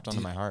just dropped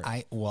onto my heart.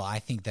 I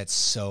think that's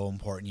so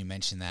important you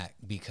mentioned that,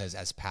 because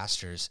as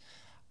pastors,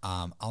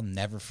 I'll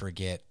never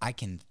forget. I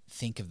can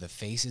think of the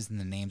faces and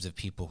the names of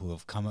people who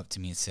have come up to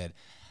me and said,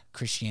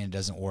 Christianity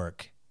doesn't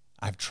work.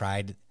 I've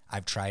tried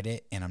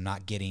it and I'm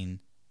not getting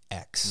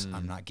X.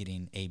 I'm not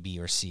getting A, B,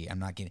 or C. I'm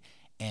not getting,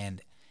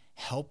 and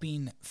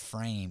helping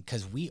frame,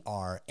 because we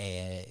are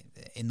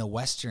in the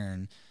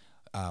Western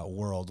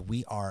world,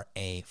 we are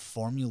a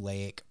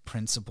formulaic,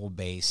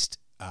 principle-based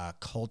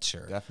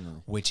culture,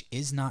 definitely, which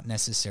is not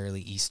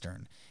necessarily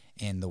Eastern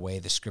in the way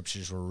the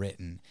scriptures were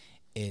written.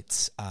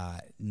 It's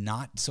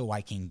not so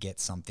I can get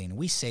something.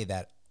 We say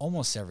that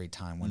almost every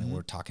time when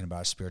we're talking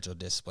about a spiritual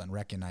discipline,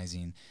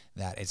 recognizing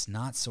that it's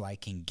not so I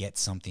can get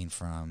something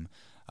from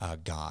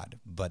God,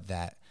 but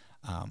that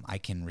I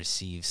can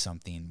receive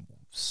something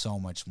so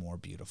much more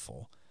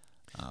beautiful.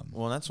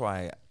 Well, that's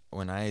why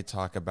when I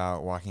talk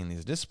about walking in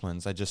these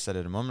disciplines, I just said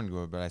it a moment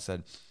ago, but I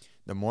said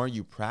the more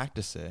you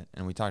practice it,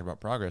 and we talked about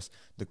progress,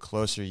 the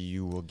closer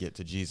you will get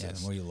to Jesus. Yeah,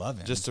 the more you love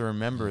him. Just to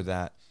remember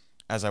that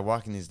as I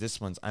walk in these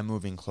disciplines, I'm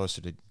moving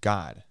closer to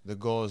God. The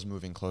goal is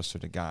moving closer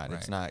to God. Right.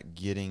 It's not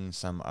getting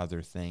some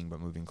other thing,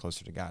 but moving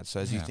closer to God. So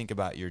as you think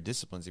about your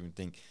disciplines, even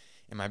think,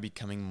 am I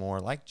becoming more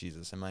like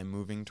Jesus? Am I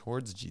moving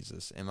towards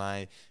Jesus? Am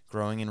I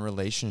growing in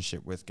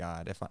relationship with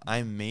God? If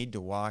I'm made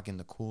to walk in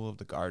the cool of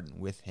the garden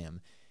with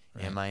him,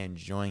 am I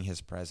enjoying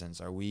his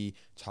presence? Are we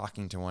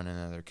talking to one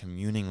another,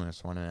 communing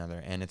with one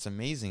another? And it's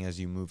amazing as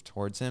you move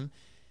towards him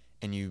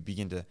and you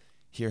begin to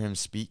hear him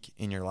speak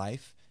in your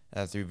life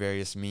through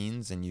various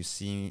means, and you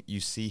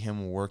see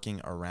him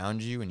working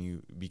around you, and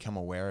you become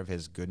aware of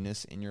his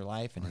goodness in your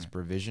life and his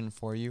provision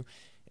for you,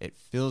 it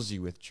fills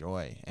you with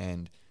joy,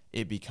 and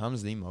it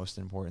becomes the most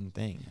important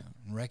thing.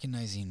 Yeah.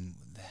 Recognizing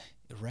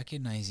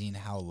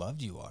how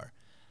loved you are.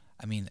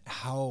 I mean,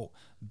 how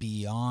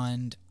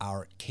beyond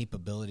our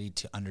capability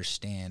to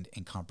understand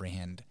and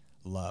comprehend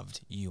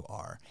loved you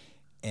are.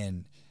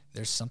 And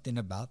there's something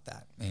about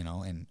that,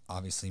 and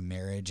obviously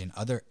marriage and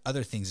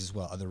other things as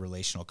well, other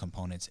relational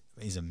components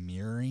is a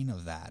mirroring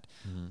of that.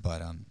 Mm-hmm.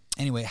 But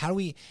anyway, how do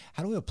we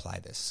apply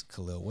this,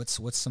 Khalil?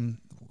 What's some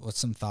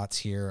thoughts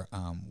here?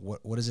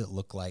 What does it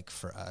look like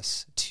for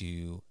us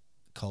to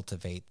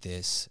cultivate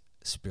this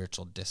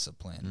spiritual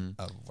discipline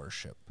of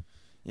worship?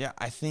 Yeah,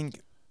 I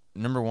think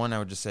number one, I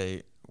would just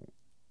say,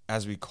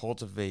 as we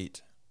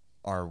cultivate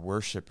our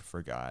worship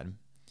for God,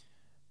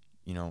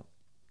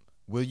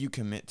 will you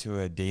commit to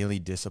a daily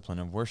discipline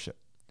of worship?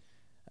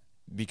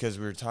 Because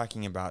we were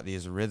talking about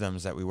these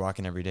rhythms that we walk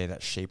in every day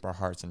that shape our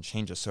hearts and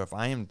change us. So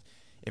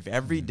if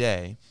every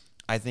day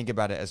I think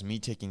about it as me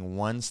taking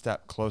one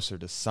step closer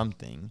to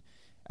something,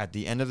 at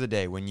the end of the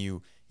day, when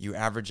you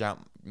average out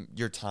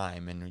your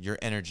time and your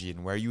energy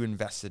and where you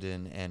invested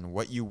in and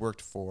what you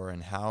worked for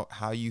and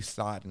how you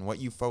thought and what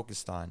you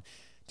focused on,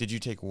 did you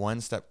take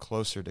one step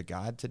closer to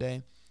God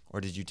today,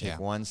 or did you take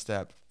one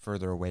step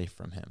further away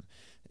from him?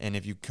 And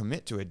if you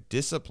commit to a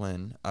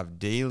discipline of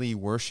daily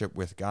worship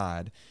with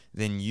God,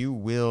 then you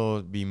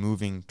will be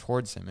moving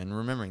towards him and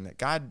remembering that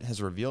God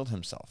has revealed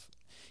himself.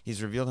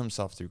 He's revealed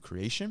himself through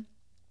creation.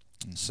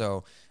 Mm-hmm.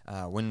 So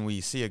when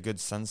we see a good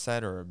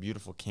sunset or a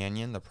beautiful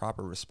canyon, the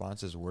proper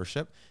response is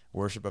worship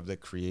of the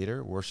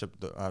Creator,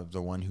 worship of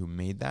the one who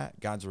made that.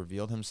 God's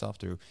revealed himself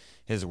through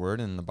his word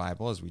in the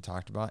Bible, as we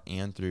talked about,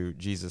 and through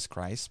Jesus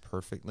Christ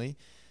perfectly.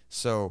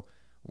 So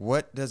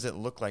what does it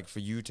look like for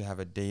you to have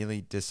a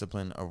daily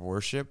discipline of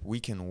worship? We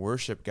can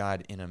worship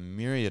God in a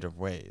myriad of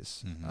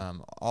ways.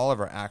 Mm-hmm. All of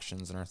our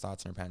actions and our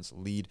thoughts and our patterns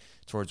lead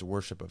towards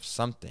worship of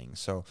something.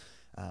 So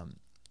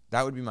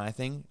that would be my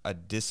thing, a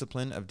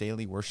discipline of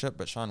daily worship.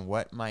 But Sean,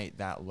 what might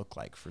that look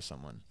like for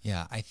someone?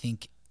 Yeah, I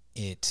think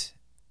it,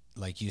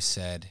 like you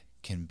said,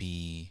 can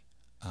be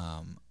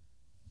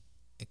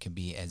it can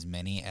be as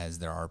many as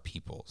there are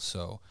people.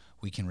 So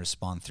we can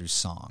respond through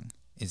song.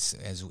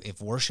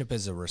 If worship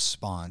is a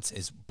response,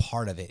 is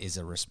part of it is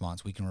a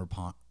response. We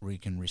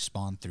can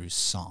respond through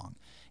song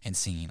and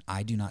singing.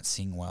 I do not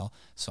sing well,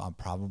 so I'm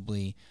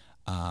probably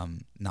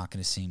not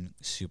going to sing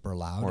super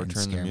loud or and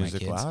turn scare the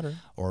music my kids. Louder.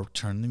 Or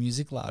turn the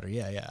music louder.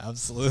 Yeah,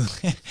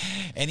 absolutely.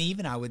 And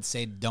even I would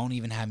say don't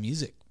even have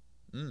music.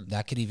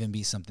 That could even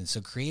be something.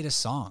 So create a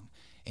song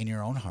in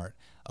your own heart.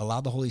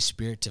 Allow the Holy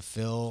Spirit to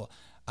fill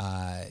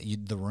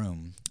the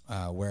room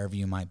wherever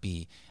you might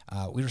be.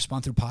 We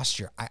respond through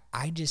posture.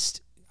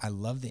 I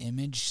love the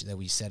image that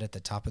we said at the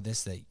top of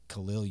this that,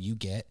 Khalil, you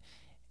get.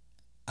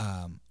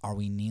 Are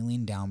we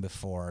kneeling down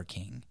before our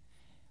King?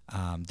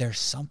 There's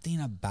something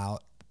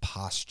about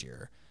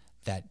posture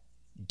that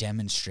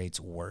demonstrates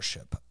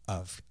worship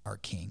of our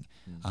King.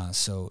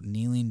 So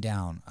kneeling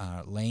down,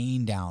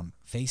 laying down,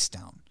 face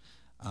down.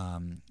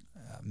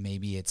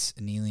 Maybe it's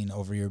kneeling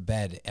over your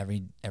bed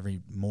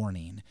every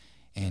morning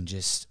and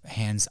just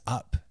hands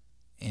up.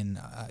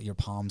 In your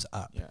palms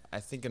up. Yeah, I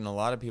think in a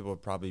lot of people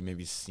have probably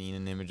maybe seen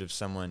an image of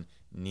someone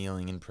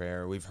kneeling in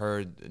prayer. We've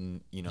heard,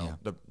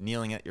 the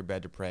kneeling at your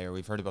bed to pray, or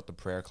we've heard about the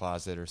prayer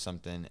closet or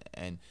something.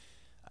 And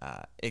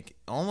it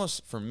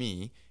almost, for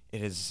me,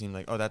 it has seemed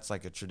like, that's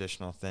like a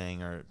traditional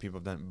thing or people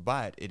have done,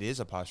 but it is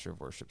a posture of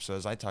worship. So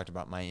as I talked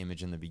about my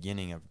image in the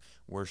beginning of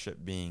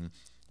worship being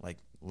like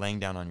laying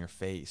down on your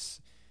face,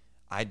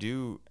 I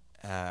do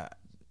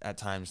at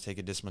times take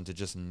a discipline to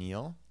just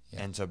kneel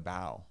and to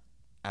bow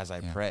as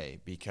I pray,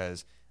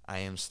 because I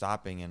am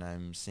stopping and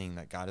I'm seeing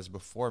that God is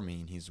before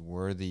me and he's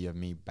worthy of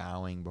me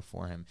bowing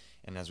before him.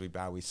 And as we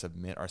bow, we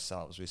submit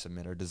ourselves, we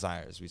submit our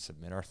desires, we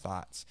submit our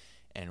thoughts,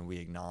 and we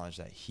acknowledge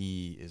that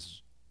he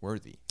is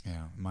worthy.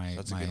 Yeah,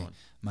 that's a good one.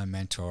 My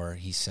mentor,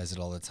 he says it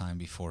all the time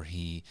before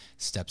he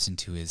steps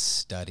into his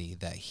study,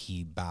 that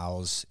he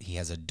bows. He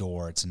has a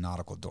door, it's a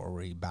nautical door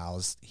where he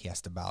bows. He has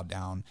to bow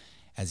down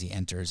as he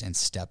enters and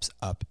steps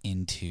up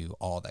into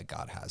all that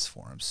God has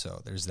for him.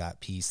 So there's that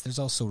piece. There's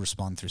also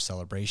respond through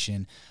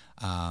celebration.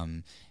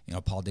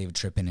 Paul David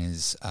Tripp in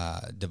his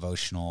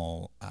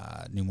devotional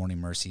New Morning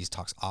Mercies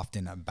talks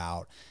often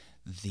about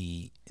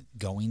the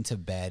going to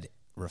bed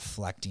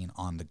reflecting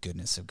on the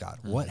goodness of God.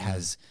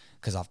 Mm-hmm.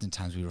 Because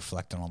oftentimes we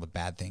reflect on all the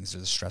bad things or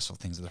the stressful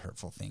things or the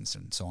hurtful things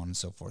and so on and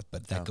so forth.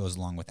 But that goes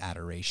along with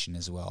adoration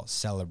as well,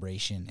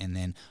 celebration, and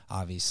then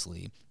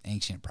obviously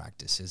ancient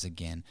practices.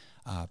 Again,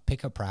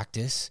 pick a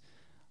practice,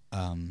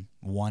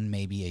 one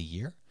maybe a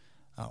year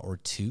or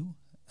two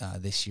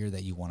this year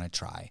that you want to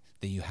try,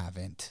 that you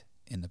haven't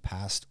in the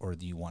past or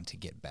that you want to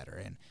get better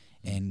in,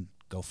 and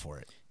go for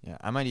it. Yeah,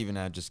 I might even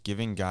add just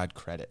giving God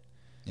credit.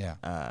 Yeah.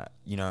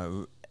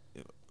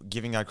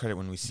 Giving God credit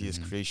when we see his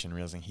creation,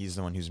 realizing he's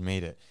the one who's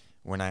made it.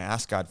 when I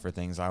ask God for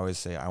things, I always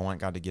say I want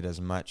God to get as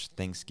much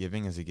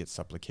thanksgiving as he gets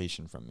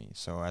supplication from me.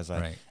 So as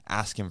I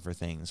ask him for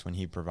things, when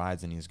he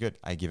provides and he's good,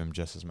 I give him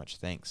just as much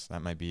thanks.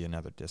 That might be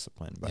another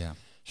discipline. But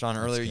Sean,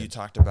 earlier you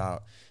talked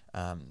about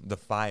the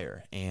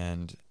fire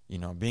and,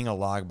 being a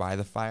log by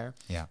the fire.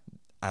 Yeah.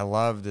 I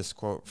love this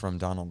quote from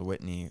Donald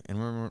Whitney,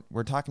 and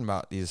we're talking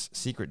about these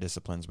secret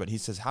disciplines, but he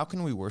says, how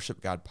can we worship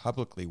God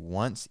publicly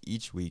once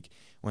each week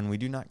when we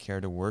do not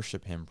care to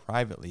worship him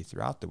privately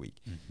throughout the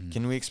week? Mm-hmm.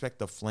 Can we expect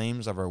the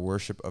flames of our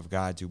worship of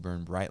God to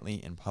burn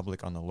brightly in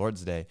public on the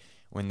Lord's Day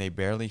when they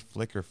barely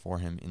flicker for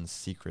him in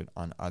secret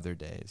on other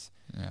days?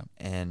 Yeah.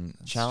 And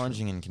that's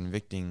challenging true. And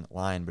convicting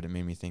line, but it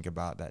made me think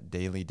about that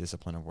daily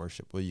discipline of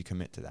worship. Will you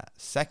commit to that?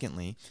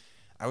 Secondly,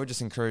 I would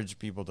just encourage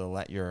people to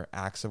let your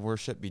acts of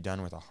worship be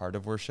done with a heart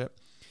of worship.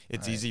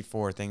 It's easy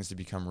for things to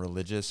become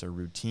religious or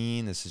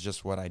routine. This is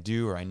just what I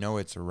do, or I know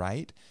it's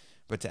right.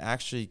 But to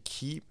actually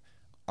keep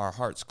our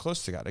hearts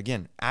close to God.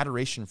 Again,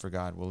 adoration for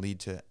God will lead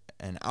to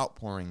an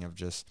outpouring of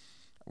just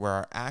where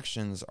our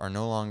actions are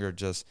no longer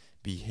just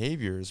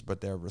behaviors, but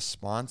they're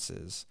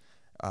responses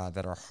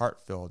that are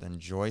heart-filled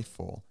and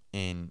joyful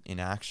in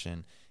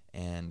action.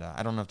 And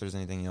I don't know if there's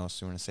anything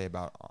else you want to say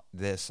about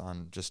this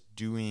on just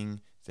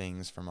doing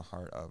things from a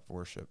heart of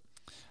worship.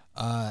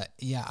 I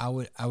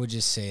would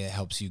just say it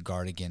helps you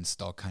guard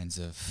against all kinds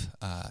of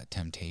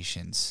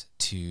temptations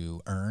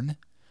to earn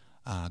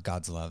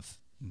God's love.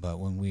 But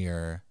when we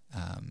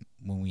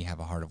have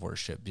a heart of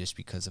worship, just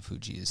because of who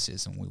Jesus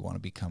is, and we want to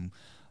be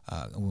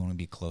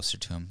closer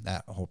to him,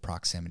 that whole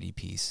proximity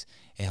piece,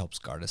 it helps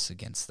guard us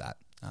against that.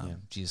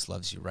 Jesus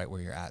loves you right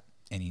where you're at,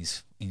 and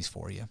he's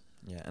for you.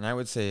 Yeah, and I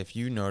would say if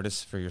you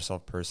notice for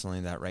yourself personally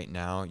that right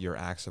now your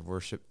acts of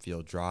worship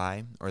feel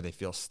dry, or they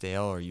feel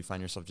stale, or you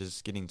find yourself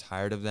just getting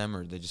tired of them,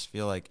 or they just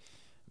feel like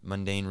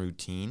mundane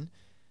routine,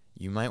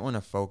 you might want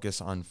to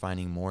focus on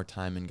finding more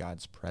time in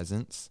God's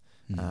presence.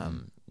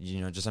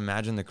 Mm-hmm. Just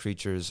imagine the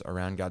creatures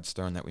around God's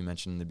throne that we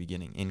mentioned in the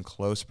beginning, in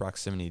close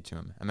proximity to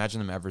him. Imagine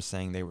them ever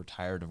saying they were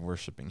tired of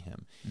worshiping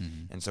him.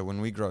 Mm-hmm. And so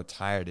when we grow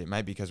tired, it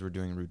might be because we're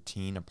doing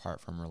routine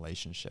apart from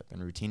relationship.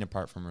 And routine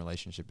apart from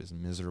relationship is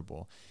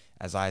miserable.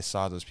 As I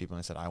saw those people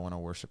and I said, I want to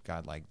worship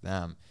God like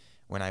them,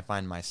 when I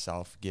find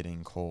myself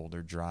getting cold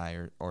or dry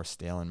or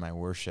stale in my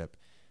worship,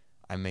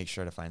 I make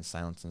sure to find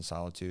silence and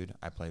solitude.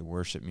 I play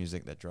worship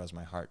music that draws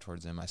my heart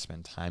towards him. I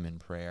spend time in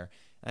prayer.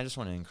 And I just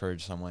want to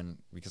encourage someone,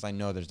 because I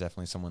know there's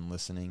definitely someone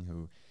listening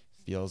who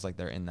feels like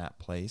they're in that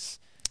place.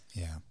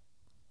 Yeah.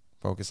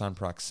 Focus on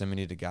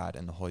proximity to God,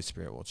 and the Holy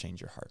Spirit will change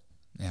your heart.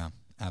 Yeah,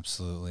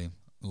 absolutely.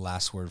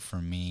 Last word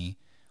from me,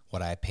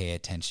 what I pay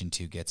attention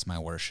to gets my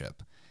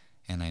worship.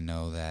 And I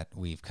know that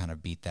we've kind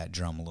of beat that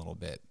drum a little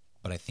bit,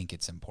 but I think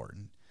it's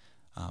important.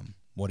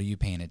 What are you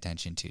paying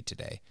attention to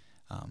today?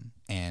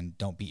 And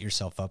don't beat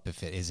yourself up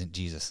if it isn't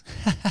Jesus.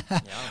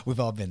 We've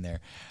all been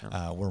there.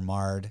 We're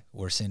marred.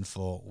 We're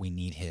sinful. We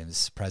need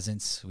his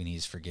presence. We need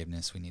his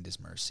forgiveness. We need his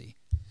mercy.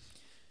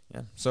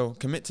 Yeah. So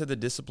commit to the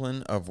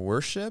discipline of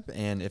worship.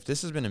 And if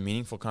this has been a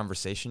meaningful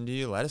conversation to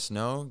you, let us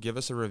know. Give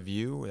us a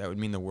review. That would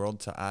mean the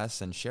world to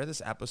us. And share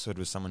this episode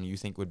with someone you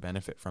think would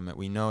benefit from it.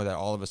 We know that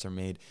all of us are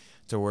made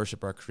to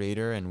worship our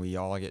Creator, and we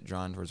all get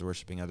drawn towards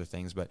worshiping other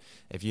things. But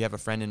if you have a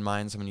friend in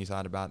mind, someone you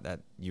thought about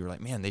that you were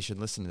like, man, they should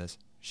listen to this,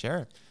 share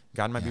it.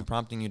 God might be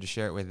prompting you to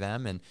share it with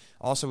them. And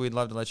also, we'd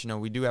love to let you know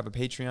we do have a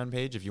Patreon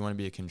page if you want to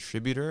be a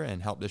contributor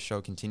and help this show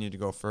continue to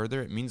go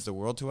further. It means the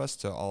world to us,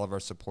 to all of our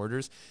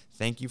supporters.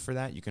 Thank you for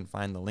that. You can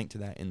find the link to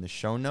that in the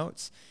show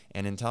notes.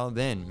 And until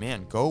then,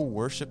 man, go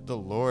worship the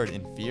Lord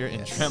in fear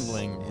and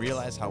trembling.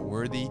 Realize how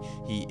worthy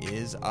he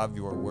is of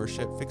your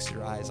worship. Fix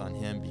your eyes on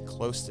him. Be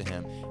close to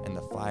him. And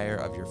the fire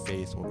of your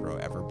faith will grow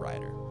ever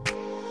brighter.